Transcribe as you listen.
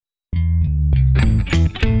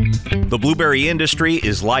The blueberry industry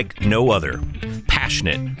is like no other.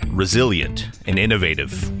 Passionate, resilient, and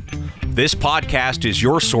innovative. This podcast is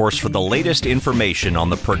your source for the latest information on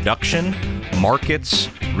the production, markets,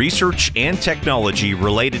 research, and technology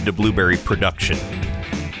related to blueberry production.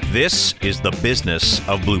 This is the Business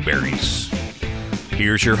of Blueberries.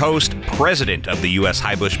 Here's your host, President of the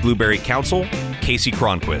Highbush Blueberry Council, Kasey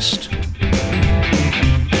Cronquist.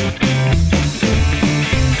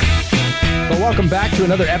 Well, welcome back to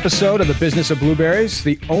another episode of the Business of Blueberries,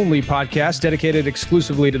 the only podcast dedicated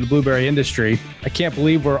exclusively to the blueberry industry. I can't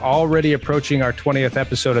believe we're already approaching our 20th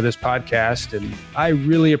episode of this podcast, and I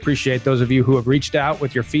really appreciate those of you who have reached out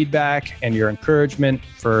with your feedback and your encouragement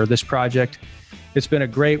for this project. It's been a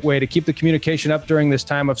great way to keep the communication up during this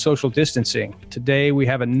time of social distancing. Today, we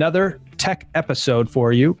have another tech episode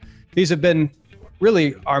for you. These have been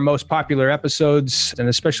really our most popular episodes, and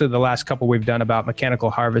especially the last couple we've done about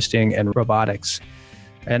mechanical harvesting and robotics.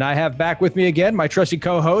 And I have back with me again my trusty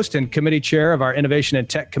co-host and committee chair of our Innovation and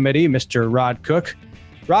Tech Committee, Mr. Rod Cook.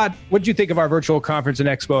 Rod, what did you think of our virtual conference and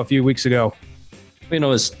expo a few weeks ago? You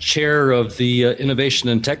know, as chair of the Innovation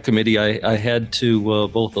and Tech Committee, I had to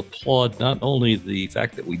both applaud not only the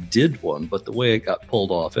fact that we did one, but the way it got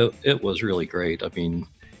pulled off. It was really great. I mean,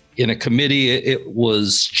 in a committee, it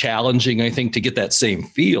was challenging, I think, to get that same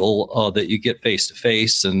feel that you get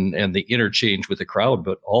face-to-face and the interchange with the crowd.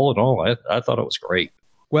 But all in all, I thought it was great.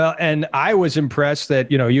 Well, and I was impressed that,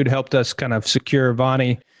 you'd helped us kind of secure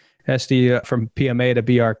Vani Esty from PMA to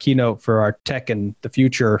be our keynote for our Tech and the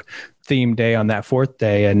Future theme day on that fourth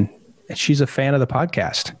day. And she's a fan of the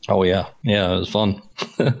podcast. Oh, yeah. Yeah, it was fun.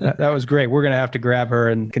 that was great. We're going to have to grab her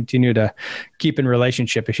and continue to keep in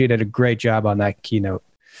relationship. She did a great job on that keynote.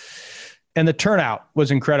 And the turnout was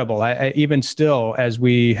incredible. Even still, as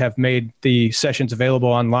we have made the sessions available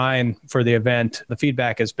online for the event, the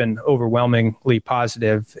feedback has been overwhelmingly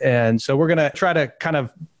positive. And so we're going to try to kind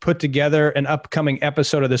of put together an upcoming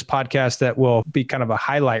episode of this podcast that will be kind of a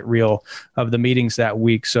highlight reel of the meetings that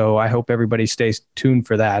week. So I hope everybody stays tuned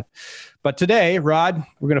for that. But today, Rod,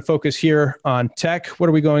 we're going to focus here on tech. What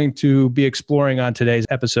are we going to be exploring on today's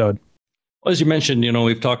episode? Well, as you mentioned,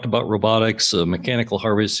 we've talked about robotics. Mechanical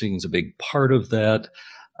harvesting is a big part of that.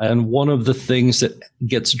 And one of the things that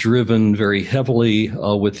gets driven very heavily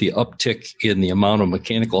with the uptick in the amount of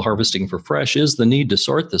mechanical harvesting for fresh is the need to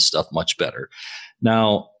sort this stuff much better.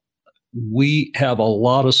 Now, we have a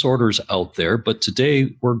lot of sorters out there, but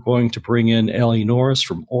today we're going to bring in Ellie Norris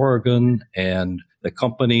from Oregon and the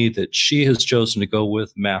company that she has chosen to go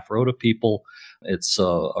with, MAF-Roda people. It's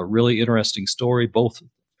a really interesting story, both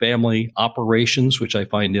family operations, which I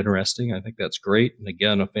find interesting. I think that's great. And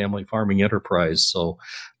again, a family farming enterprise. So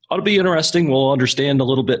ought to be interesting. We'll understand a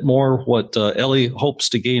little bit more what Ellie hopes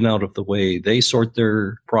to gain out of the way they sort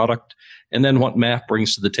their product, and then what MAF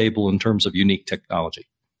brings to the table in terms of unique technology.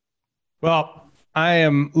 Well, I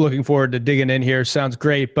am looking forward to digging in here. Sounds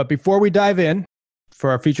great. But before we dive in for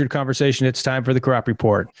our featured conversation, it's time for the crop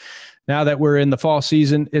report. Now that we're in the fall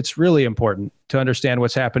season, it's really important to understand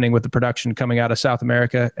what's happening with the production coming out of South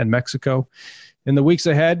America and Mexico. In the weeks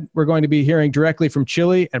ahead, we're going to be hearing directly from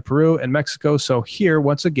Chile and Peru and Mexico. So here,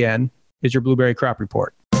 once again, is your blueberry crop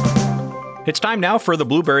report. It's time now for the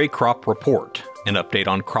Blueberry Crop Report, an update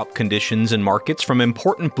on crop conditions and markets from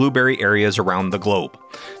important blueberry areas around the globe.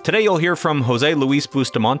 Today, you'll hear from Jose Luis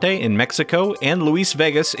Bustamante in Mexico and Luis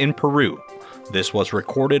Vegas in Peru. This was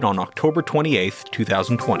recorded on October 28th,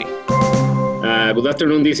 2020. Good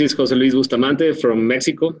afternoon. This is Jose Luis Bustamante from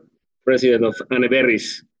Mexico, president of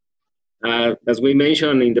NABC. As we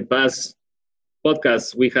mentioned in the past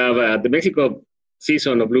podcast, we have the Mexico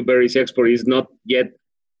season of blueberries export is not yet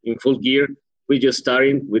in full gear. We're just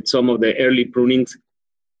starting with some of the early prunings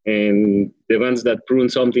and the ones that prune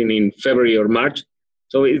something in February or March.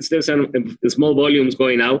 So there's some small volumes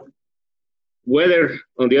going out. Weather,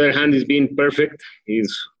 on the other hand, is being perfect.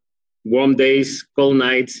 It's warm days, cold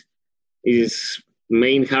nights. Its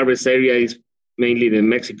main harvest area is mainly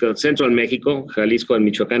the central Mexico, Jalisco and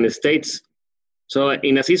Michoacan states. So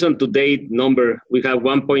in a season-to-date number, we have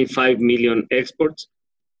 1.5 million exports.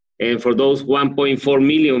 And for those 1.4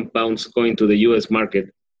 million pounds going to the U.S.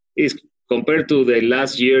 market, is compared to the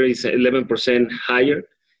last year, is 11% higher.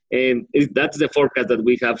 And that's the forecast that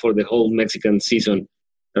we have for the whole Mexican season,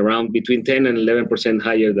 around between 10 and 11%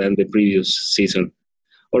 higher than the previous season.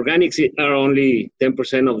 Organics are only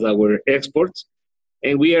 10% of our exports,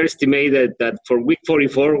 and we are estimated that for week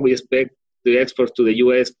 44, we expect the exports to the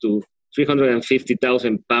U.S. to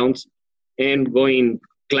 350,000 pounds and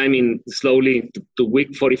climbing slowly to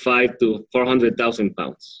week 45 to 400,000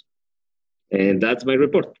 pounds. And that's my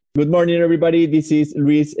report. Good morning, everybody. This is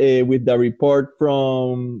Luis with the report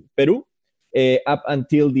from Peru up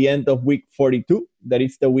until the end of week 42. That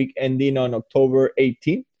is the week ending on October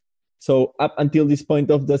 18th. So up until this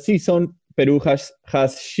point of the season, Peru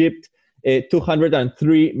has shipped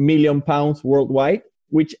 203 million pounds worldwide,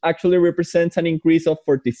 which actually represents an increase of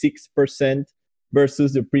 46%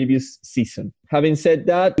 versus the previous season. Having said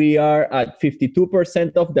that, we are at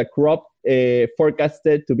 52% of the crop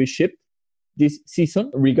forecasted to be shipped this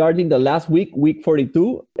season. Regarding the last week, week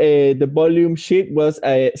 42, the volume shipped was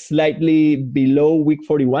slightly below week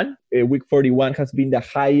 41. Week 41 has been the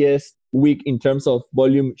highest week in terms of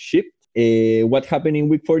volume shipped. What happened in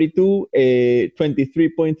week 42?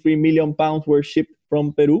 23.3 million pounds were shipped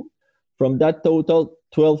from Peru. From that total,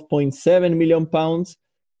 12.7 million pounds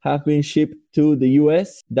have been shipped to the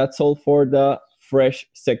US. That's all for the fresh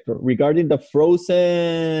sector. Regarding the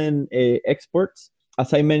frozen exports,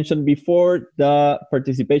 as I mentioned before, the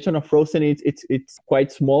participation of frozen it's quite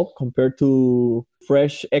small compared to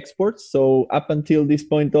fresh exports. So up until this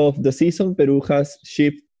point of the season, Peru has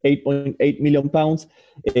shipped 8.8 million pounds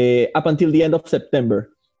up until the end of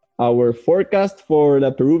September. Our forecast for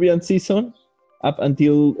the Peruvian season up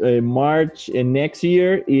until March next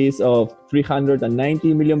year is of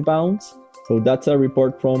 390 million pounds. So that's a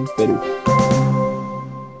report from Peru.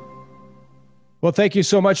 Well, thank you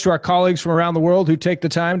so much to our colleagues from around the world who take the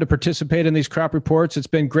time to participate in these crop reports. It's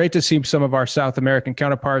been great to see some of our South American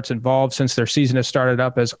counterparts involved since their season has started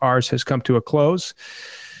up as ours has come to a close.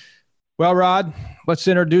 Well, Rod, let's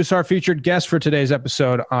introduce our featured guest for today's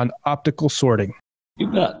episode on optical sorting. You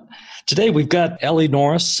bet. Today we've got Ellie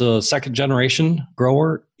Norris, a second-generation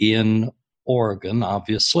grower in Oregon,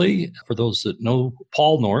 obviously. For those that know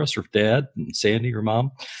Paul Norris, her dad, and Sandy, her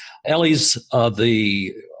mom. Ellie's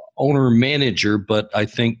the owner-manager, but I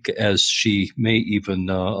think, as she may even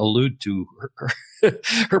allude to,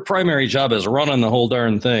 her primary job is running the whole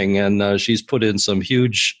darn thing, and she's put in some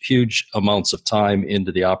huge amounts of time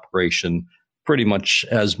into the operation, pretty much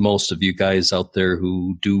as most of you guys out there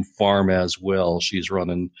who do farm as well. She's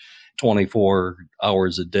running 24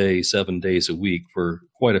 hours a day, 7 days a week for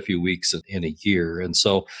quite a few weeks in a year. And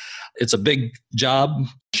so it's a big job.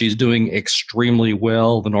 She's doing extremely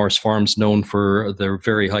well. The Norris Farm's known for their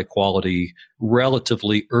very high quality,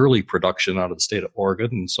 relatively early production out of the state of Oregon.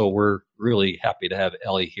 And so we're really happy to have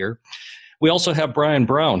Ellie here. We also have Bryan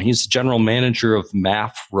Brown. He's the general manager of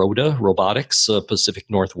MAF-Roda Robotics, Pacific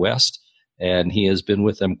Northwest. And he has been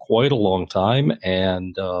with them quite a long time,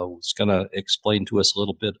 and was going to explain to us a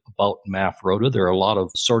little bit about MAF-Roda. There are a lot of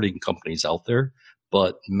sorting companies out there,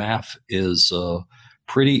 but MAF is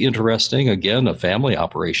pretty interesting. Again, a family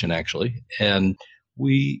operation, actually. And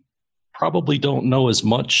we probably don't know as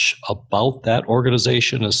much about that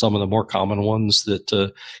organization as some of the more common ones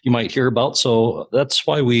that you might hear about. So that's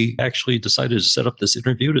why we actually decided to set up this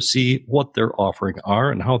interview to see what their offering are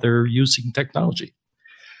and how they're using technology.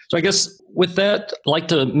 So I guess with that, I'd like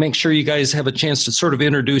to make sure you guys have a chance to sort of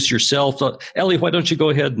introduce yourself. Ellie, why don't you go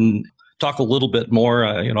ahead and talk a little bit more?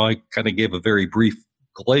 I kind of gave a very brief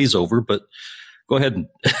glaze over, but go ahead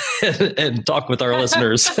and talk with our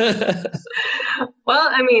listeners. Well,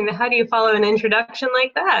 I mean, how do you follow an introduction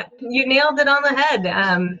like that? You nailed it on the head.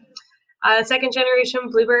 Second generation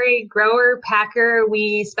blueberry grower, packer.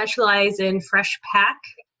 We specialize in fresh pack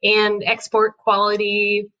and export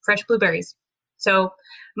quality fresh blueberries. So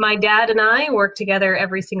my dad and I work together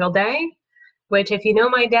every single day, which if you know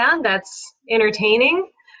my dad, that's entertaining.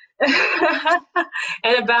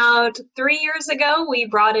 And about 3 years ago, we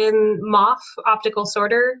brought in MAF Optical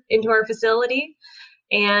Sorter into our facility.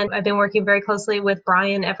 And I've been working very closely with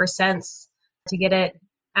Bryan ever since to get it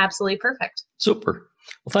absolutely perfect. Super.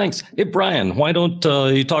 Well, thanks. Hey, Bryan, why don't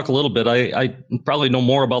you talk a little bit? I probably know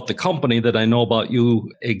more about the company than I know about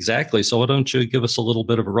you exactly. So why don't you give us a little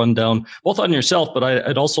bit of a rundown, both on yourself, but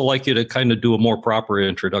I'd also like you to kind of do a more proper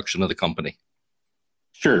introduction of the company.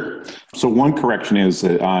 Sure. So one correction is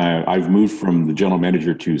that I've moved from the general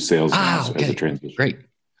manager to sales as a transition. Great.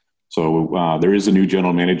 So there is a new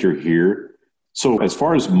general manager here. So as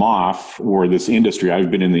far as MAF or this industry, I've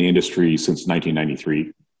been in the industry since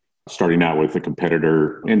 1993. Starting out with a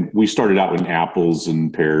competitor, and we started out with apples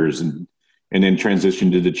and pears and then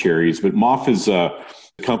transitioned to the cherries. But MAF is a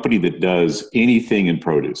company that does anything in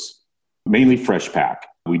produce, mainly fresh pack.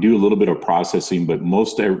 We do a little bit of processing, but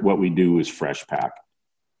most of what we do is fresh pack.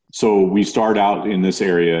 So we start out in this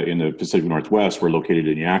area in the Pacific Northwest. We're located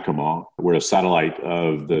in Yakima. We're a satellite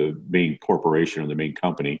of the main corporation or the main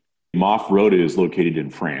company. MAF-Roda is located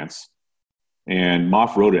in France. And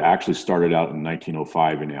MAF-Roda actually started out in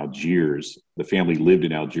 1905 in Algiers. The family lived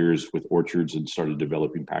in Algiers with orchards and started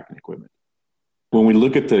developing packing equipment. When we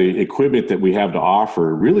look at the equipment that we have to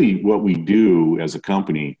offer, really what we do as a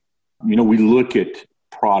company, we look at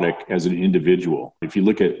product as an individual. If you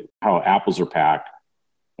look at how apples are packed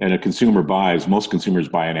and a consumer buys, most consumers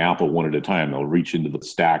buy an apple one at a time. They'll reach into the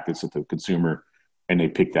stack that's at the consumer and they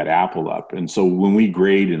pick that apple up. And so when we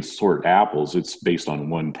grade and sort apples, it's based on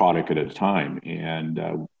one product at a time.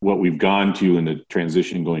 And what we've gone to in the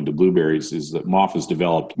transition going to blueberries is that MAF has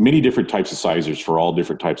developed many different types of sizers for all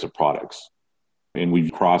different types of products. And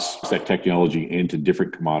we've crossed that technology into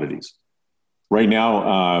different commodities. Right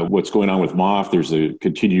now, what's going on with MAF, there's a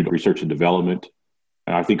continued research and development.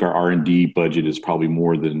 And I think our R&D budget is probably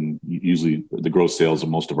more than usually the gross sales of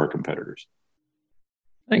most of our competitors.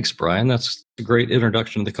 Thanks, Bryan. That's a great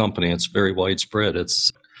introduction to the company. It's very widespread. It's,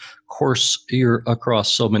 of course, you're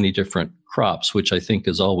across so many different crops, which I think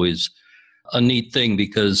is always a neat thing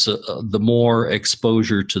because the more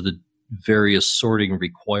exposure to the various sorting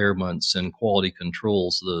requirements and quality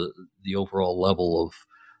controls, the overall level of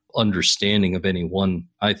understanding of any one,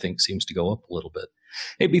 I think, seems to go up a little bit.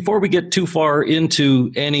 Hey, before we get too far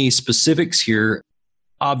into any specifics here,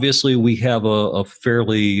 obviously, we have a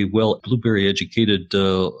fairly well blueberry educated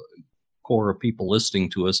core of people listening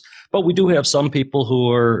to us, but we do have some people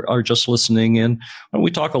who are just listening in. And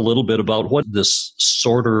we talk a little bit about what this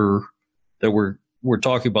sorter that we're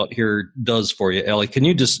talking about here does for you, Ellie. Can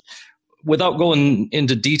you just, without going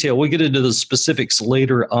into detail, we'll get into the specifics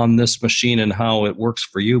later on this machine and how it works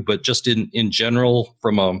for you, but just in general,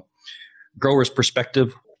 from a grower's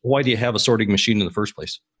perspective, why do you have a sorting machine in the first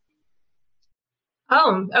place?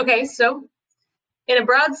 Oh, okay. So in a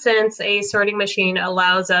broad sense, a sorting machine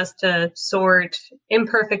allows us to sort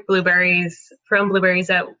imperfect blueberries from blueberries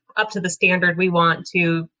that up to the standard we want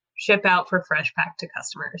to ship out for fresh pack to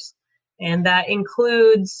customers. And that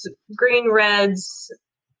includes green reds,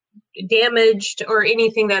 damaged, or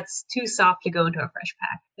anything that's too soft to go into a fresh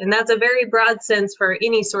pack. And that's a very broad sense for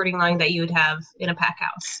any sorting line that you would have in a pack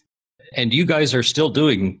house. And you guys are still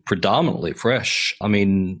doing predominantly fresh. I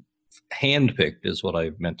mean, hand-picked is what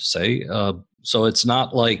I meant to say. So it's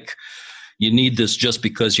not like you need this just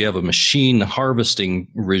because you have a machine harvesting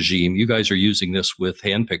regime. You guys are using this with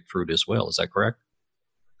hand-picked fruit as well. Is that correct?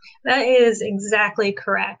 That is exactly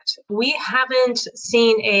correct. We haven't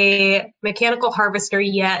seen a mechanical harvester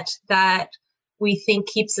yet that we think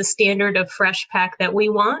keeps the standard of fresh pack that we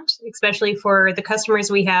want, especially for the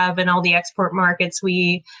customers we have and all the export markets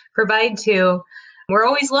we provide to. We're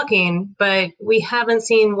always looking, but we haven't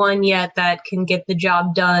seen one yet that can get the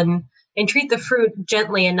job done and treat the fruit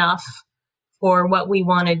gently enough for what we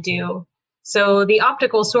want to do. So the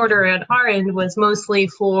optical sorter at our end was mostly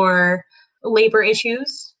for labor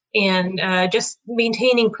issues and just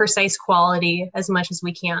maintaining precise quality as much as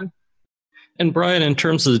we can. And Bryan, in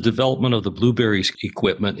terms of the development of the blueberries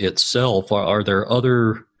equipment itself, are there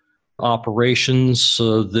other operations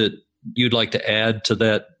that you'd like to add to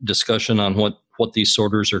that discussion on what these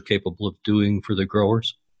sorters are capable of doing for the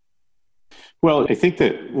growers? Well, I think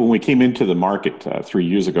that when we came into the market 3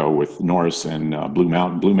 years ago with Norris and Blue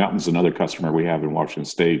Mountain's another customer we have in Washington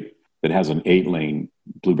State that has an 8-lane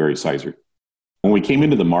blueberry sizer. When we came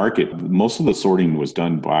into the market, most of the sorting was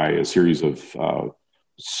done by a series of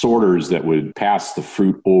sorters that would pass the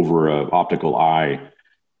fruit over an optical eye.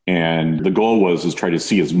 And the goal was try to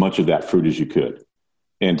see as much of that fruit as you could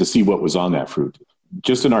and to see what was on that fruit.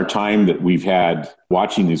 Just in our time that we've had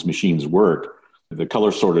watching these machines work, the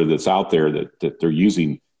color sorter that's out there that they're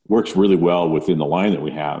using works really well within the line that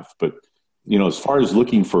we have. But, as far as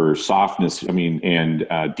looking for softness, and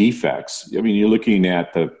defects, you're looking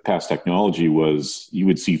at the past technology was you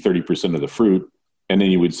would see 30% of the fruit and then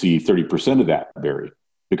you would see 30% of that berry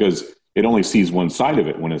because it only sees one side of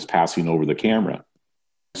it when it's passing over the camera.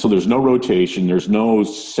 So there's no rotation, there's no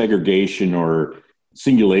segregation or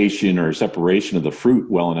singulation or separation of the fruit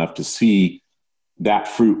well enough to see that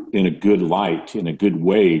fruit in a good light, in a good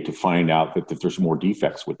way to find out that there's more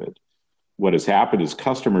defects with it. What has happened is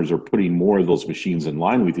customers are putting more of those machines in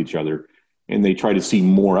line with each other and they try to see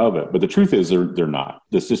more of it. But the truth is they're not.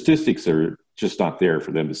 The statistics are just not there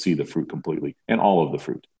for them to see the fruit completely and all of the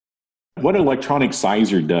fruit. What an electronic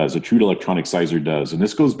sizer does, a true electronic sizer does, and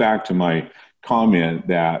this goes back to my comment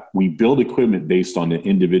that we build equipment based on an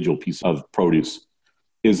individual piece of produce,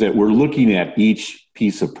 is that we're looking at each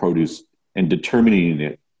piece of produce and determining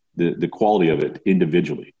it, the quality of it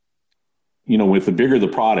individually. With the bigger the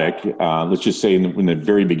product, let's just say in the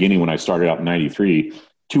very beginning when I started out in 93,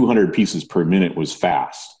 200 pieces per minute was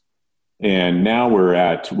fast. And now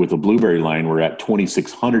with the blueberry line, we're at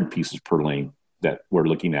 2,600 pieces per lane that we're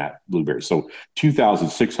looking at blueberries. So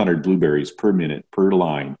 2,600 blueberries per minute per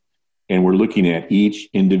line. And we're looking at each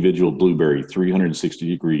individual blueberry 360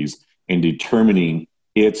 degrees and determining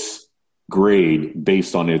its grade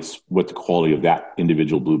based on what the quality of that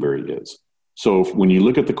individual blueberry is. So when you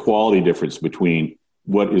look at the quality difference between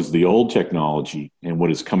what is the old technology and what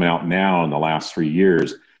has come out now in the last 3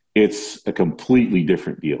 years, it's a completely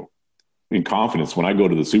different deal. In confidence, when I go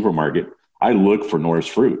to the supermarket, I look for Norris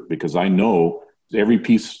fruit because I know every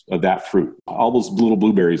piece of that fruit, all those little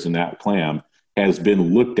blueberries in that clam, has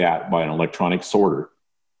been looked at by an electronic sorter,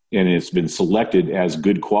 and it's been selected as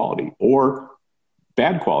good quality or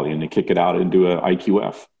bad quality, and they kick it out into a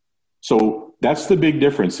IQF. So that's the big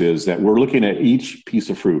difference, is that we're looking at each piece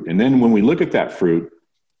of fruit. And then when we look at that fruit,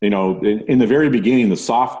 in the very beginning, the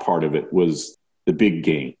soft part of it was the big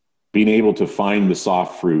gain. Being able to find the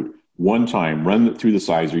soft fruit one time, run it through the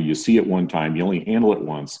sizer, you see it one time, you only handle it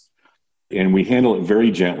once. And we handle it very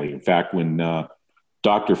gently. In fact, when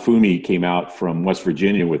Dr. Fumi came out from West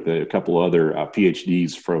Virginia with a couple other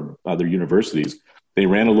PhDs from other universities, they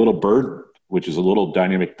ran a little bird, which is a little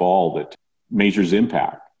dynamic ball that measures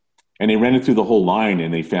impact. And they ran it through the whole line,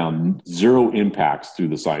 and they found 0 impacts through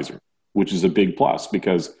the sizer, which is a big plus,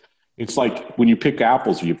 because it's like when you pick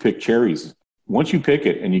apples or you pick cherries. Once you pick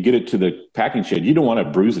it and you get it to the packing shed, you don't want to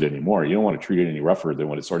bruise it anymore. You don't want to treat it any rougher than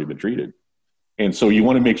when it's already been treated. And so you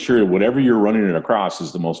want to make sure that whatever you're running it across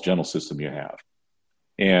is the most gentle system you have.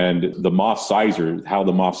 And the MAF sizer, how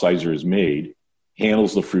the MAF sizer is made,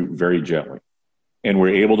 handles the fruit very gently. And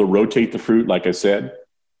we're able to rotate the fruit, like I said,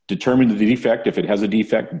 determine the defect. If it has a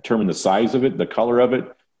defect, determine the size of it, the color of it.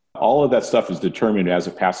 All of that stuff is determined as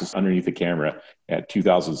it passes underneath the camera at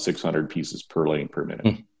 2,600 pieces per lane per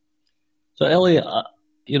minute. So Ellie,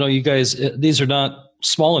 you guys, these are not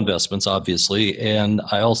small investments, obviously. And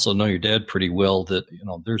I also know your dad pretty well, that,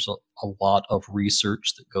 there's a lot of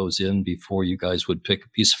research that goes in before you guys would pick a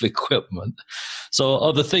piece of equipment. So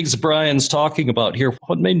of the things Bryan's talking about here,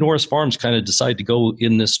 what made Norris Farms kind of decide to go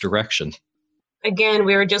in this direction? Again,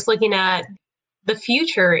 we were just looking at the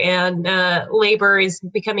future, and labor is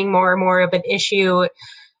becoming more and more of an issue.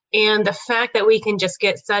 And the fact that we can just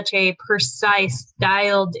get such a precise,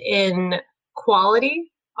 dialed in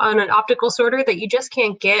quality on an optical sorter that you just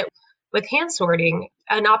can't get with hand sorting.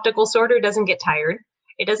 An optical sorter doesn't get tired.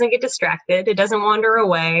 It doesn't get distracted. It doesn't wander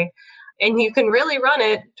away. And you can really run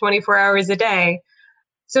it 24 hours a day.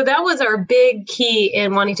 So that was our big key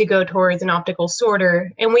in wanting to go towards an optical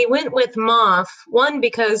sorter. And we went with MAF, one,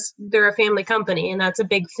 because they're a family company, and that's a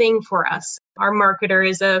big thing for us. Our marketer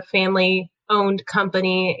is a family-owned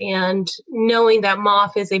company, and knowing that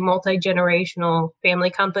MAF is a multi-generational family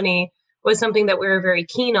company was something that we were very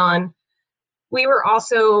keen on. We were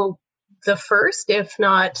also the first, if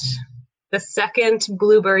not the second,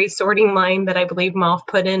 blueberry sorting line that I believe MAF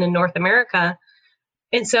put in North America.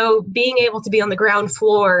 And so being able to be on the ground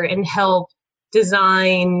floor and help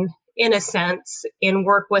design, in a sense, and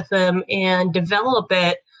work with them and develop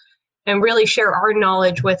it and really share our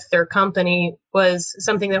knowledge with their company was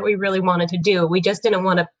something that we really wanted to do. We just didn't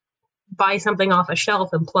want to buy something off a shelf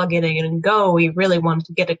and plug it in and go. We really wanted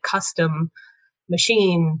to get a custom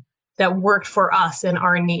machine that worked for us and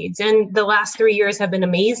our needs. And the last 3 years have been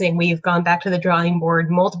amazing. We've gone back to the drawing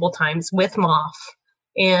board multiple times with MAF,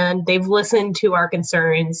 and they've listened to our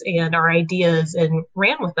concerns and our ideas and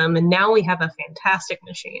ran with them. And now we have a fantastic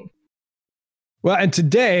machine. Well, and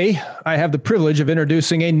today I have the privilege of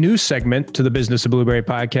introducing a new segment to the Business of Blueberry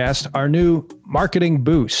podcast, our new Marketing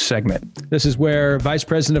Boost segment. This is where Vice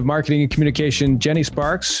President of Marketing and Communication, Jeni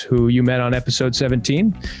Sparks, who you met on episode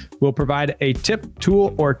 17, will provide a tip,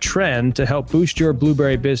 tool, or trend to help boost your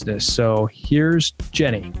blueberry business. So here's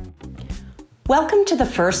Jeni. Welcome to the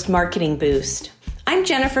first Marketing Boost. I'm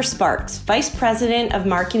Jennifer Sparks, Vice President of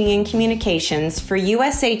Marketing and Communications for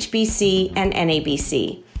USHBC and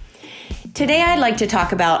NABC. Today, I'd like to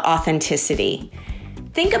talk about authenticity.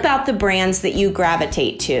 Think about the brands that you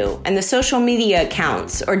gravitate to and the social media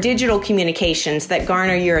accounts or digital communications that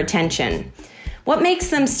garner your attention. What makes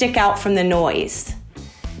them stick out from the noise?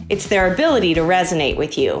 It's their ability to resonate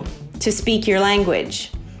with you, to speak your language,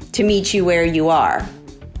 to meet you where you are.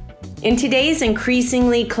 In today's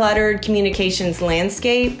increasingly cluttered communications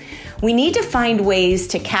landscape, we need to find ways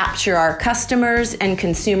to capture our customers' and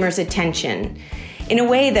consumers' attention in a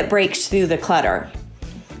way that breaks through the clutter.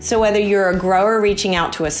 So whether you're a grower reaching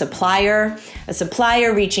out to a supplier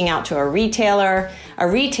reaching out to a retailer,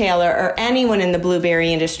 or anyone in the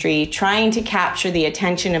blueberry industry trying to capture the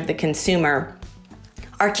attention of the consumer,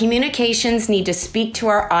 our communications need to speak to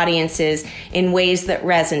our audiences in ways that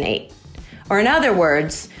resonate. Or in other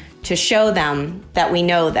words, to show them that we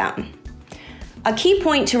know them. A key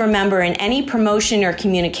point to remember in any promotion or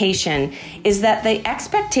communication is that the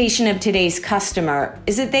expectation of today's customer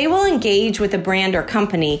is that they will engage with a brand or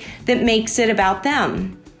company that makes it about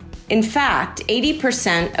them. In fact,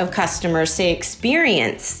 80% of customers say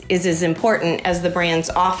experience is as important as the brand's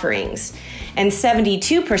offerings, and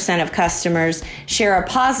 72% of customers share a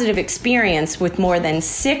positive experience with more than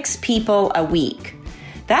 6 people a week.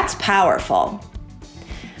 That's powerful.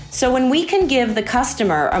 So when we can give the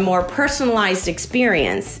customer a more personalized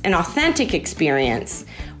experience, an authentic experience,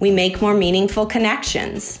 we make more meaningful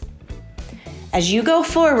connections. As you go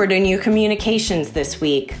forward in your communications this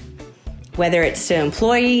week, whether it's to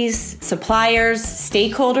employees, suppliers,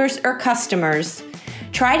 stakeholders, or customers,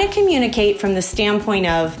 try to communicate from the standpoint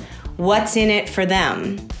of what's in it for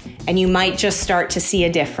them, and you might just start to see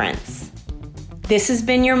a difference. This has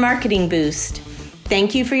been your Marketing Boost.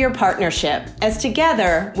 Thank you for your partnership, as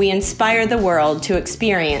together we inspire the world to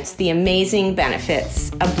experience the amazing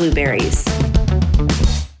benefits of blueberries.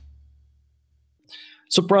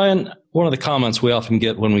 So, Bryan, one of the comments we often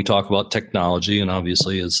get when we talk about technology, and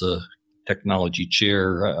obviously as a technology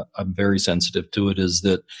chair, I'm very sensitive to it, is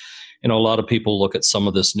that, a lot of people look at some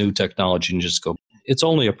of this new technology and just go, it's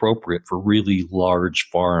only appropriate for really large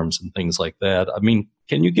farms and things like that. I mean,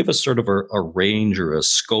 can you give us sort of a range or a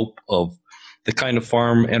scope of the kind of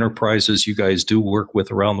farm enterprises you guys do work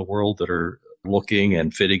with around the world that are looking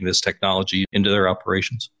and fitting this technology into their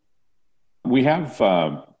operations? We have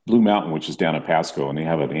Blue Mountain, which is down at Pasco, and they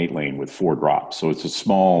have an 8-lane with 4 drops. So it's a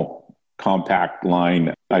small, compact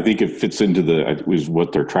line. I think it fits into it was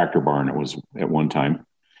what their tractor barn it was at one time.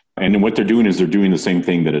 And then what they're doing is they're doing the same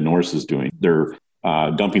thing that a Norris is doing. They're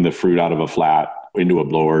dumping the fruit out of a flat into a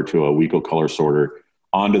blower to a Weco color sorter,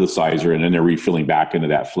 onto the sizer, and then they're refilling back into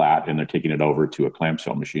that flat, and they're taking it over to a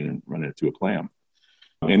clamshell machine and running it through a clam.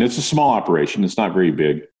 And it's a small operation. It's not very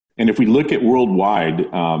big. And if we look at worldwide,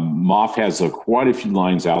 MAF has quite a few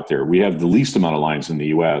lines out there. We have the least amount of lines in the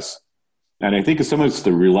U.S. And I think some of it's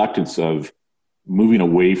the reluctance of moving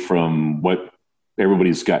away from what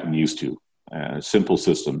everybody's gotten used to, simple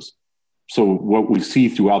systems. So what we see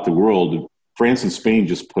throughout the world, France and Spain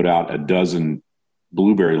just put out a dozen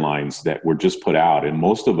blueberry lines that were just put out, and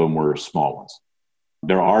most of them were small ones.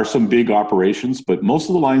 There are some big operations, but most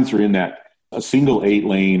of the lines are in a single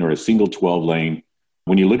 8-lane or a single 12-lane.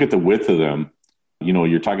 When you look at the width of them,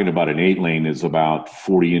 you're talking about an 8-lane is about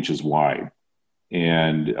 40 inches wide.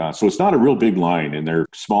 And so it's not a real big line, and they're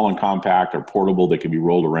small and compact or portable. They can be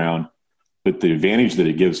rolled around. But the advantage that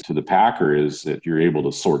it gives to the packer is that you're able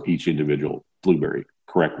to sort each individual blueberry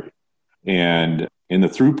correctly. And the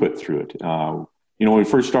throughput through it. When we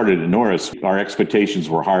first started at Norris, our expectations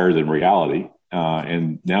were higher than reality.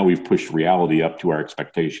 And now we've pushed reality up to our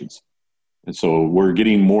expectations. And so we're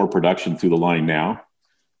getting more production through the line now.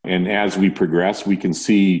 And as we progress, we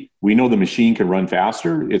know the machine can run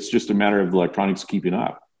faster. It's just a matter of the electronics keeping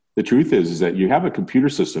up. The truth is that you have a computer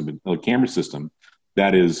system, a camera system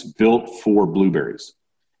that is built for blueberries.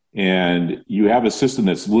 And you have a system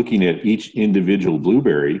that's looking at each individual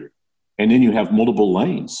blueberry, and then you have multiple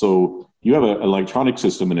lanes. So you have an electronic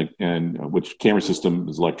system, and which camera system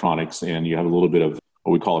is electronics, and you have a little bit of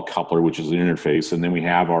what we call a coupler, which is an interface. And then we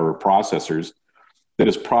have our processors that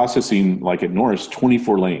is processing, like at Norris,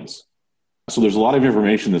 24 lanes. So there's a lot of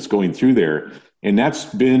information that's going through there. And that's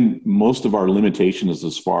been most of our limitations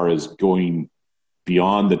as far as going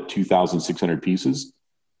beyond the 2,600 pieces.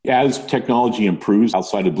 As technology improves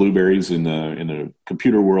outside of blueberries in the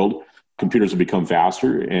computer world, computers will become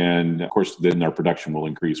faster. And of course, then our production will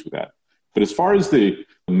increase with that. But as far as the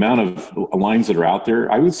amount of lines that are out there,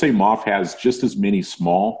 I would say MAF has just as many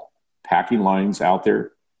small packing lines out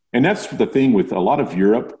there. And that's the thing with a lot of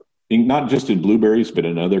Europe, not just in blueberries, but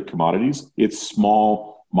in other commodities, it's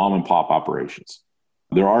small mom and pop operations.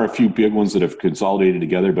 There are a few big ones that have consolidated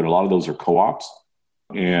together, but a lot of those are co-ops.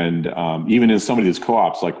 And even in some of these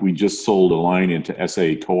co-ops, like we just sold a line into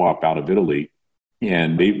SA Co-op out of Italy,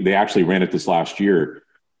 and they actually ran it this last year.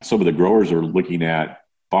 Some of the growers are looking at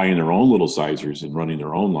buying their own little sizers and running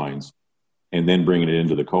their own lines, and then bringing it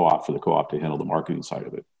into the co-op for the co-op to handle the marketing side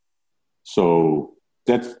of it. So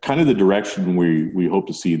that's kind of the direction we hope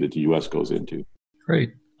to see that the U.S. goes into.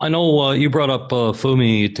 Great. I know you brought up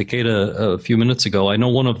Fumi Takeda a few minutes ago. I know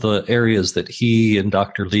one of the areas that he and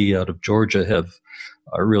Dr. Lee out of Georgia have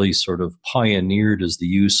really sort of pioneered is the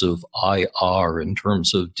use of IR in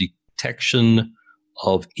terms of detection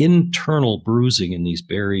of internal bruising in these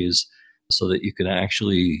berries, so that you can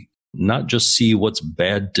actually not just see what's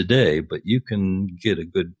bad today, but you can get a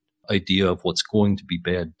good idea of what's going to be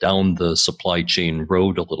bad down the supply chain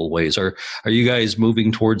road a little ways. Are you guys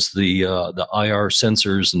moving towards the IR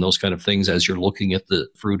sensors and those kind of things as you're looking at the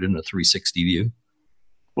fruit in a 360 view?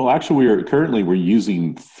 Well, actually, we're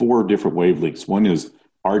using 4 different wavelengths. One is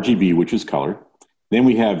RGB, which is color. Then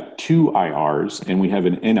we have 2 IRs, and we have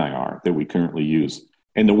an NIR that we currently use.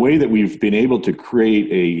 And the way that we've been able to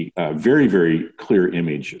create a very, very clear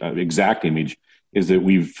image, exact image, is that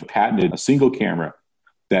we've patented a single camera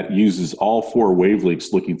that uses all 4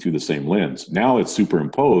 wavelengths looking through the same lens. Now it's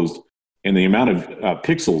superimposed, and the amount of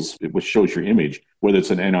pixels, which shows your image, whether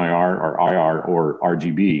it's an NIR or IR or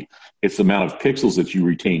RGB, it's the amount of pixels that you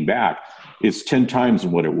retain back. It's 10 times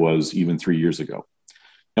what it was even 3 years ago.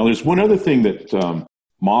 Now, there's one other thing that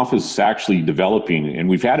MAF is actually developing, and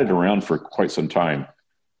we've had it around for quite some time,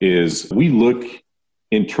 is we look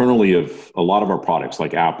internally of a lot of our products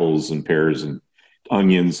like apples and pears and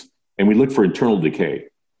onions, and we look for internal decay.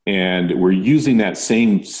 And we're using that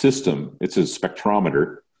same system. It's a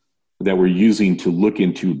spectrometer that we're using to look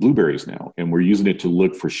into blueberries now. And we're using it to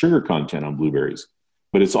look for sugar content on blueberries.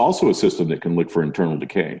 But it's also a system that can look for internal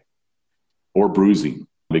decay or bruising,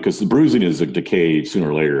 because the bruising is a decay sooner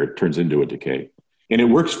or later. It turns into a decay. And it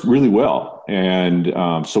works really well. And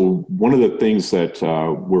so one of the things that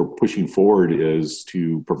we're pushing forward is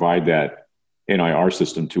to provide that NIR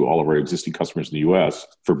system to all of our existing customers in the U.S.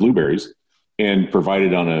 for blueberries and provide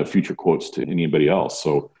it on a future quotes to anybody else.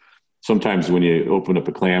 So sometimes when you open up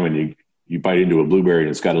a clam and you bite into a blueberry and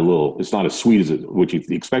it's not as sweet as what you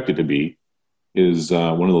expect it to be, is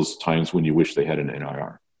one of those times when you wish they had an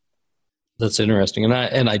NIR. That's interesting.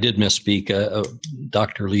 And I did misspeak.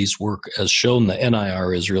 Dr. Lee's work has shown the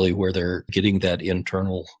NIR is really where they're getting that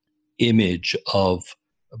internal image of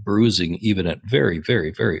bruising, even at very, very,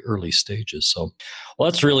 very early stages. So, well,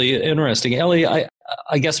 that's really interesting. Ellie,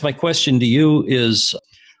 I guess my question to you is,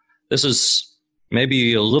 this is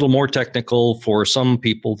maybe a little more technical for some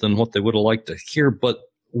people than what they would have liked to hear, but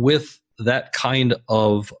with that kind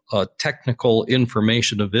of technical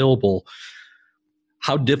information available,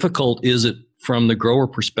 how difficult is it from the grower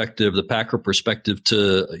perspective, the packer perspective,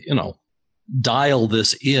 to, dial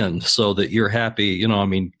this in so that you're happy?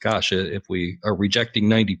 Gosh, if we are rejecting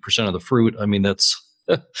 90% of the fruit, that's,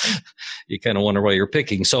 you kind of wonder why you're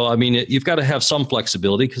picking. So, you've got to have some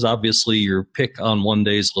flexibility, because obviously your pick on one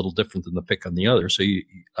day is a little different than the pick on the other. So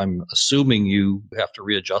I'm assuming you have to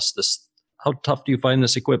readjust this. How tough do you find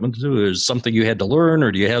this equipment to do? Is it something you had to learn,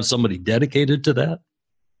 or do you have somebody dedicated to that?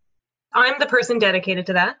 I'm the person dedicated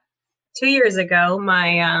to that. 2 years ago,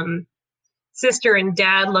 my sister and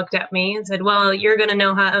dad looked at me and said, well, you're going to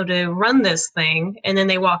know how to run this thing. And then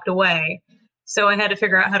they walked away. So I had to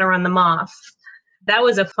figure out how to run the MAF. That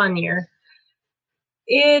was a fun year.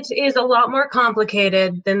 It is a lot more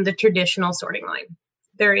complicated than the traditional sorting line.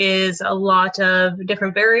 There is a lot of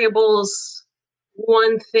different variables.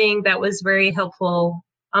 One thing that was very helpful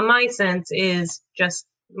on my sense is just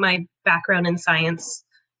my background in science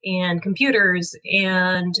and computers,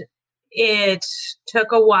 and it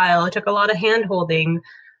took a while. It took a lot of hand-holding,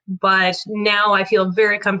 but now I feel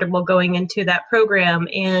very comfortable going into that program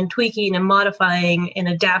and tweaking and modifying and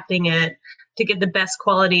adapting it to get the best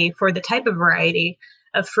quality for the type of variety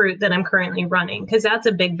of fruit that I'm currently running, because that's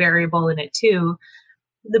a big variable in it too.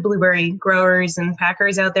 The blueberry growers and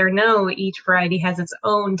packers out there know each variety has its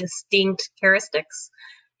own distinct characteristics,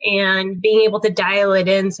 and being able to dial it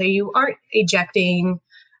in so you aren't ejecting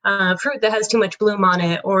fruit that has too much bloom on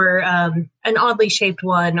it, or an oddly shaped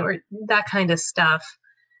one, or that kind of stuff.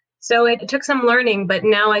 So it took some learning, but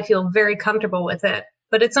now I feel very comfortable with it.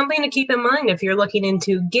 But it's something to keep in mind if you're looking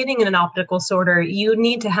into getting an optical sorter. You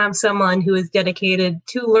need to have someone who is dedicated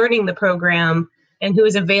to learning the program and who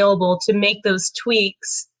is available to make those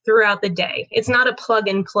tweaks throughout the day. It's not a plug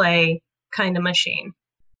and play kind of machine.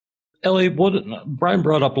 Ellie, Bryan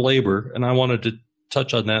brought up labor, and I wanted to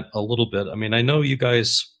touch on that a little bit. I know you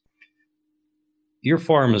guys, your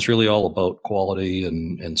farm is really all about quality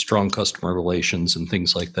and strong customer relations and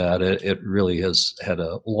things like that. It really has had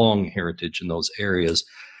a long heritage in those areas.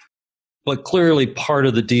 But clearly part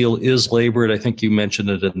of the deal is labor, and I think you mentioned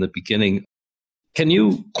it in the beginning. Can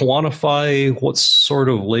you quantify what sort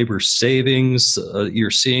of labor savings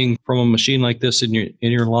you're seeing from a machine like this in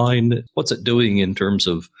your line? What's it doing in terms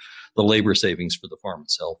of the labor savings for the farm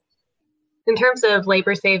itself? In terms of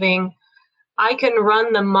labor saving, I can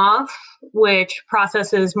run the MAF, which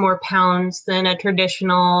processes more pounds than a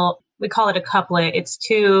traditional, we call it a couplet. It's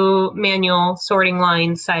 2 manual sorting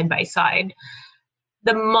lines side by side.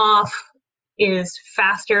 The MAF is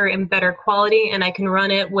faster and better quality, and I can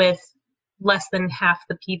run it with less than half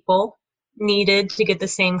the people needed to get the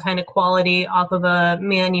same kind of quality off of a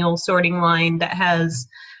manual sorting line that has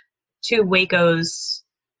 2 Wacos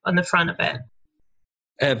on the front of it.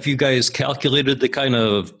 Have you guys calculated the kind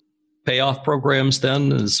of payoff programs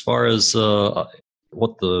then, as far as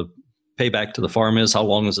what the payback to the farm is? How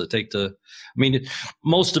long does it take to, I mean,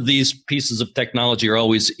 most of these pieces of technology are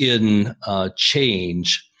always in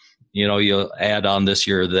change. You know, you add on this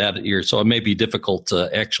year, that year. So it may be difficult to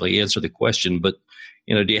actually answer the question, but,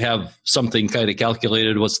 you know, do you have something kind of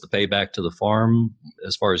calculated? What's the payback to the farm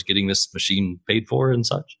as far as getting this machine paid for and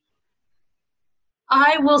such?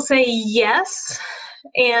 I will say yes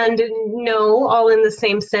and no, all in the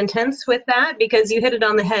same sentence with that, because you hit it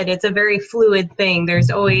on the head. It's a very fluid thing. There's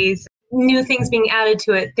always new things being added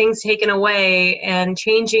to it, things taken away, and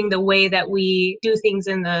changing the way that we do things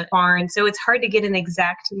in the barn. So it's hard to get an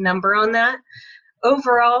exact number on that.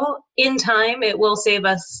 Overall, in time, it will save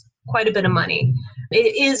us quite a bit of money.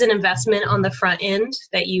 It is an investment on the front end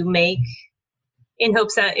that you make in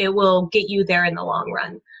hopes that it will get you there in the long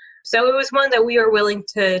run. So it was one that we are willing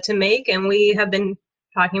to make, and we have been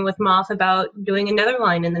talking with MAF about doing another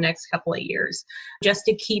line in the next couple of years, just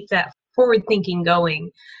to keep that forward thinking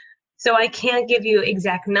going. So I can't give you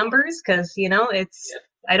exact numbers because, you know,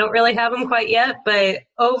 I don't really have them quite yet, but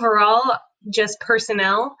overall, just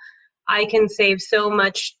personnel, I can save so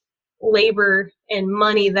much labor and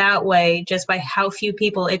money that way just by how few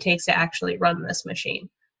people it takes to actually run this machine.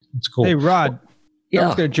 That's cool. Hey, Rod. Yeah, I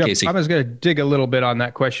was going to Kasey. I was going to dig a little bit on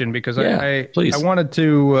that question because I please. wanted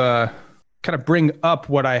to kind of bring up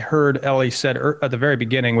what I heard Ellie said at the very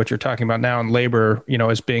beginning, what you're talking about now in labor, you know,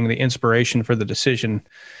 as being the inspiration for the decision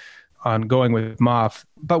on going with MAF.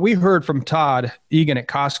 But we heard from Todd Egan at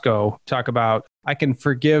Costco talk about, I can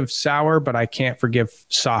forgive sour, but I can't forgive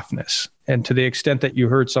softness. And to the extent that you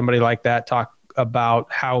heard somebody like that talk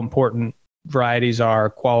about how important varieties are,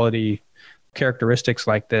 quality, characteristics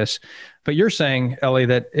like this. But you're saying, Ellie,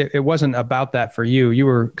 that it wasn't about that for you. You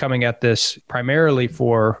were coming at this primarily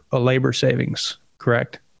for a labor savings,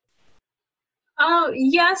 correct?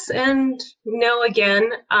 Yes and no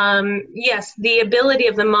again. Yes, the ability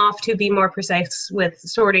of the MAF to be more precise with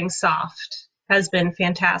sorting soft has been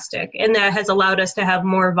fantastic. And that has allowed us to have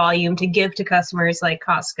more volume to give to customers like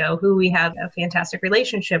Costco, who we have a fantastic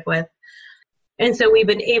relationship with. And so we've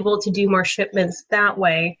been able to do more shipments that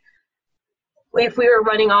way. If we were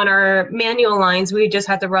running on our manual lines, we just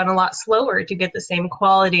had to run a lot slower to get the same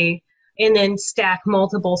quality, and then stack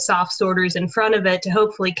multiple soft sorters in front of it to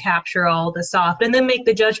hopefully capture all the soft, and then make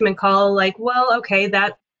the judgment call like, well, okay,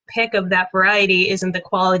 that pick of that variety isn't the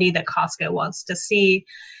quality that Costco wants to see.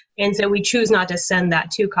 And so we choose not to send that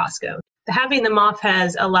to Costco. Having the MAF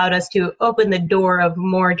has allowed us to open the door of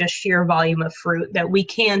more just sheer volume of fruit that we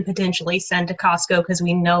can potentially send to Costco because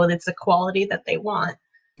we know that's the quality that they want.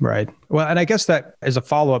 Right. Well, and I guess that is a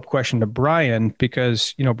follow-up question to Bryan,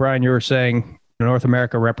 because, you know, Bryan, you were saying North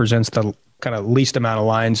America represents the kind of least amount of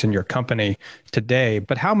lines in your company today.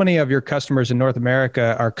 But how many of your customers in North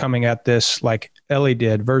America are coming at this like Ellie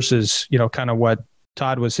did versus, you know, kind of what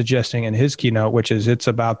Todd was suggesting in his keynote, which is it's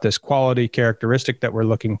about this quality characteristic that we're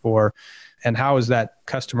looking for. And how is that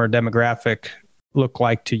customer demographic look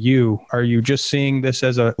like to you? Are you just seeing this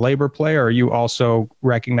as a labor play, or are you also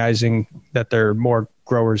recognizing that there are more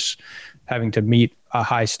growers having to meet a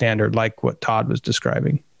high standard like what Todd was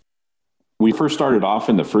describing? We first started off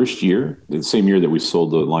in the first year, the same year that we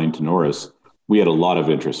sold the line to Norris. We had a lot of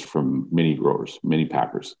interest from many growers, many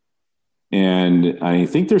packers. And I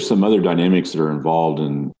think there's some other dynamics that are involved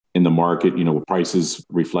in the market. You know, prices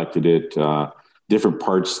reflected it, different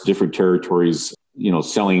parts, different territories, you know,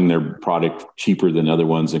 selling their product cheaper than other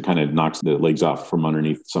ones, and kind of knocks the legs off from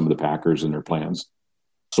underneath some of the packers and their plans.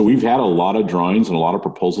 So we've had a lot of drawings and a lot of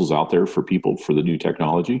proposals out there for people for the new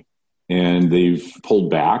technology, and they've pulled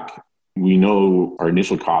back. We know our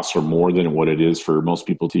initial costs are more than what it is for most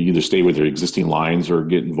people to either stay with their existing lines or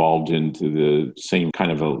get involved into the same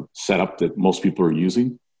kind of a setup that most people are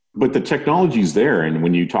using. But the technology is there, and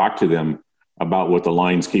when you talk to them about what the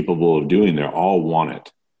line's capable of doing, they all want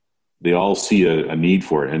it. They all see a need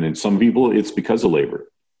for it. And in some people, it's because of labor.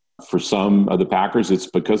 For some of the packers, it's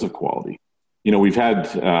because of quality. You know, we've had,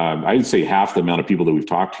 I'd say half the amount of people that we've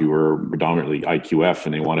talked to are predominantly IQF,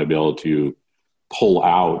 and they want to be able to pull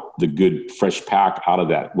out the good fresh pack out of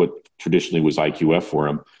that, what traditionally was IQF for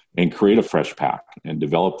them, and create a fresh pack and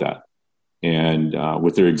develop that. And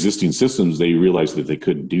with their existing systems, they realized that they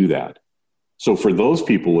couldn't do that. So for those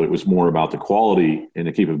people, it was more about the quality and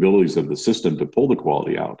the capabilities of the system to pull the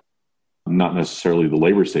quality out, not necessarily the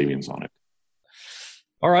labor savings on it.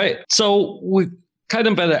 All right. So we kind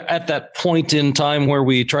of at that point in time where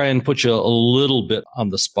we try and put you a little bit on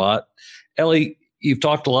the spot. Ellie, you've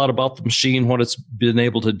talked a lot about the machine, what it's been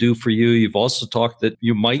able to do for you. You've also talked that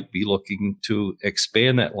you might be looking to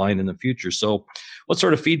expand that line in the future. So what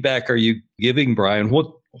sort of feedback are you giving, Bryan?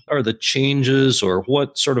 What are the changes or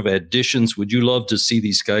what sort of additions would you love to see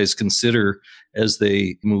these guys consider as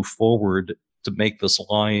they move forward to make this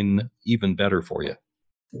line even better for you?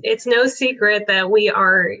 It's no secret that we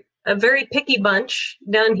are a very picky bunch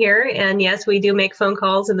down here. And yes, we do make phone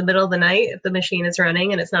calls in the middle of the night if the machine is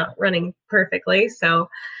running and it's not running perfectly. So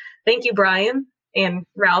thank you, Bryan and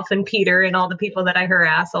Ralph and Peter and all the people that I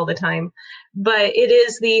harass all the time. But it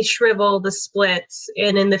is the shrivel, the splits,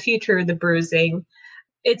 and in the future, the bruising.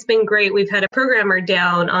 It's been great. We've had a programmer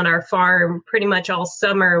down on our farm pretty much all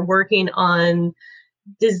summer working on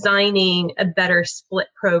designing a better split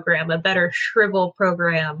program, a better shrivel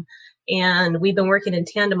program. And we've been working in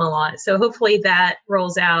tandem a lot. So hopefully that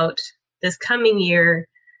rolls out this coming year.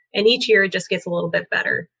 And each year it just gets a little bit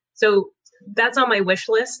better. So that's on my wish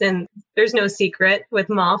list. And there's no secret with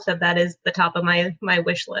MAF that is the top of my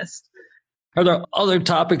wish list. Are there other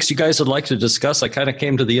topics you guys would like to discuss? I kind of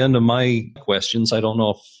came to the end of my questions. I don't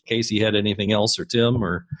know if Kasey had anything else, or Tim,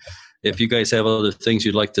 or if you guys have other things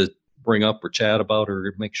you'd like to bring up or chat about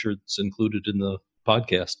or make sure it's included in the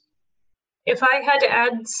podcast. If I had to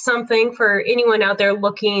add something for anyone out there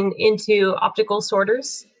looking into optical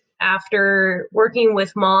sorters, after working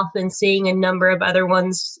with MAF and seeing a number of other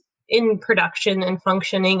ones in production and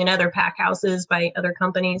functioning in other pack houses by other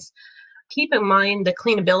companies, keep in mind the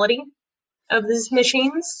cleanability of these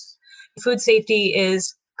machines. Food safety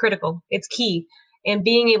is critical. It's key. And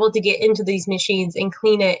being able to get into these machines and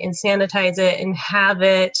clean it and sanitize it and have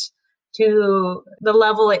it to the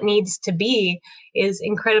level it needs to be is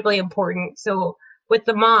incredibly important. So with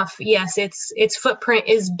the MAF, yes, its footprint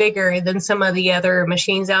is bigger than some of the other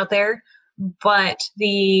machines out there, but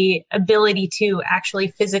the ability to actually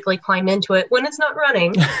physically climb into it when it's not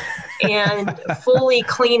running and fully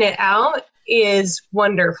clean it out is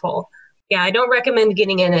wonderful. Yeah, I don't recommend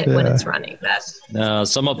getting in it when it's running. No,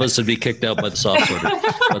 some of us would be kicked out by the soft sorter.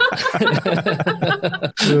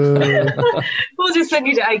 We'll just send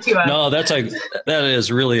you to IQF. No, that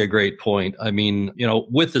is really a great point. I mean,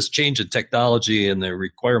 with this change in technology and the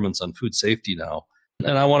requirements on food safety now,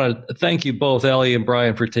 and I want to thank you both, Ellie and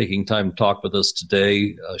Bryan, for taking time to talk with us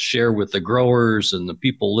today, share with the growers and the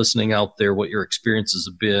people listening out there what your experiences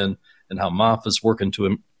have been and how MAF is working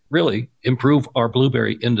to really improve our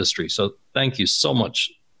blueberry industry. So thank you so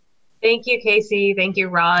much. Thank you, Kasey. Thank you,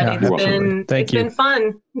 Rod. Yeah, it's been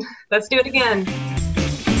fun. Let's do it again.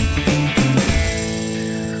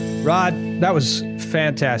 Rod, that was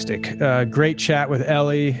fantastic. Great chat with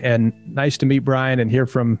Ellie, and nice to meet Bryan and hear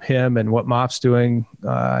from him and what MAF's doing.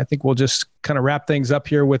 I think we'll just kind of wrap things up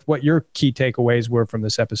here with what your key takeaways were from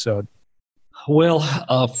this episode. Well,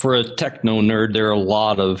 for a techno nerd, there are a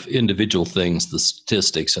lot of individual things, the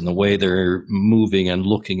statistics and the way they're moving and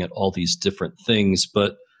looking at all these different things.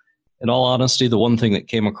 But in all honesty, the one thing that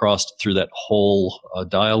came across through that whole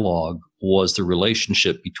dialogue was the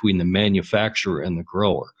relationship between the manufacturer and the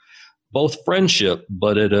grower. Both friendship,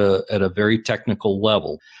 but at a very technical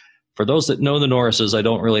level. For those that know the Norrises, I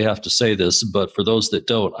don't really have to say this, but for those that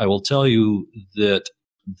don't, I will tell you that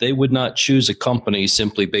they would not choose a company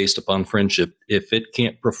simply based upon friendship. If it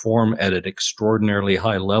can't perform at an extraordinarily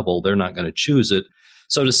high level, they're not going to choose it.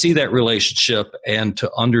 So to see that relationship and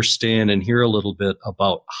to understand and hear a little bit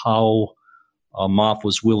about how MAF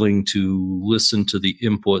was willing to listen to the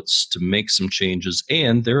inputs to make some changes,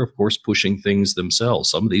 and they're, of course, pushing things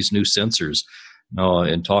themselves. Some of these new sensors,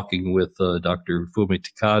 and talking with Dr. Fumi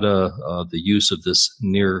Takada, the use of this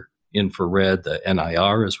near infrared, the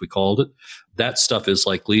NIR as we called it, that stuff is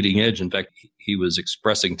like leading edge. In fact, he was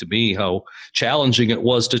expressing to me how challenging it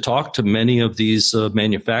was to talk to many of these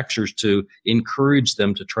manufacturers to encourage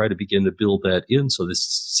them to try to begin to build that in so they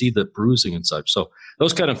see the bruising and such. So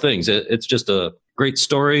those kind of things. It's just a great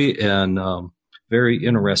story and very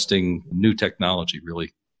interesting new technology,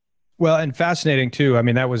 really. Well, and fascinating too. I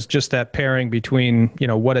mean, that was just that pairing between,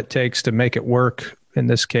 what it takes to make it work. In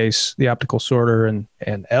this case, the optical sorter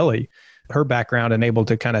and Ellie, her background and able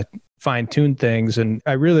to kind of fine tune things. And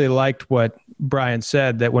I really liked what Bryan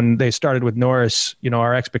said, that when they started with Norris,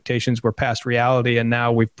 our expectations were past reality, and now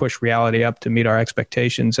we've pushed reality up to meet our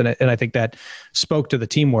expectations. And I think that spoke to the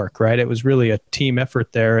teamwork, right? It was really a team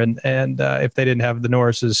effort there. And if they didn't have the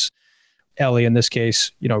Norrises, Ellie in this case,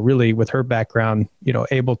 really with her background,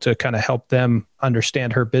 able to kind of help them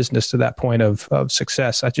understand her business to that point of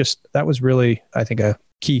success. That was really, I think, a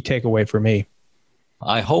key takeaway for me.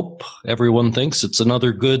 I hope everyone thinks it's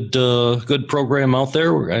another good program out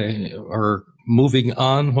there. Our moving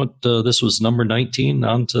on. This was number 19,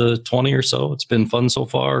 on to 20 or so. It's been fun so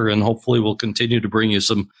far, and hopefully we'll continue to bring you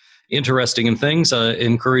some interesting things.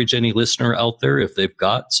 Encourage any listener out there, if they've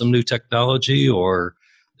got some new technology or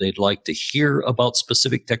they'd like to hear about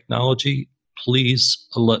specific technology, please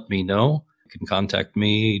let me know. You can contact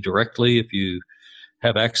me directly if you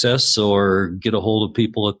have access, or get a hold of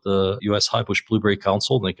people at the U.S. Highbush Blueberry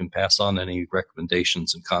Council, and they can pass on any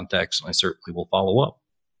recommendations and contacts, and I certainly will follow up.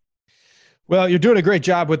 Well, you're doing a great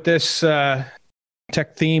job with this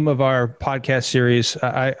tech theme of our podcast series.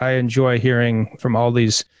 I enjoy hearing from all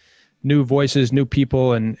these new voices, new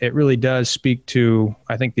people, and it really does speak to,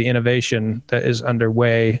 I think, the innovation that is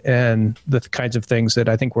underway and the kinds of things that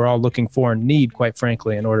I think we're all looking for and need, quite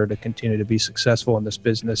frankly, in order to continue to be successful in this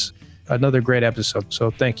business. Another great episode. So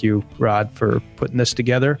thank you, Rod, for putting this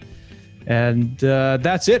together. And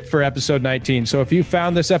that's it for episode 19. So if you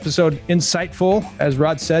found this episode insightful, as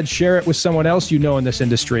Rod said, share it with someone else you know in this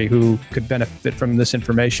industry who could benefit from this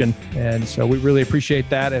information. And so we really appreciate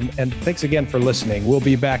that. And thanks again for listening. We'll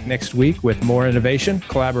be back next week with more innovation,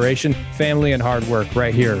 collaboration, family, and hard work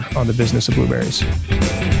right here on the Business of Blueberries.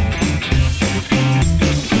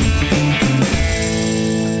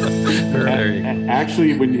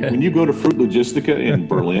 Actually, when you go to Fruit Logistica in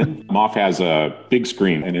Berlin, MAF has a big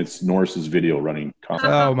screen, and it's Norris's video running.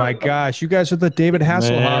 Oh my gosh, you guys are the David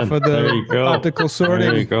Hasselhoff of the optical sorting.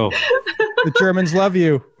 There you go. The Germans love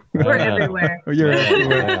you. We're everywhere. You're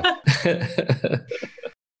everywhere.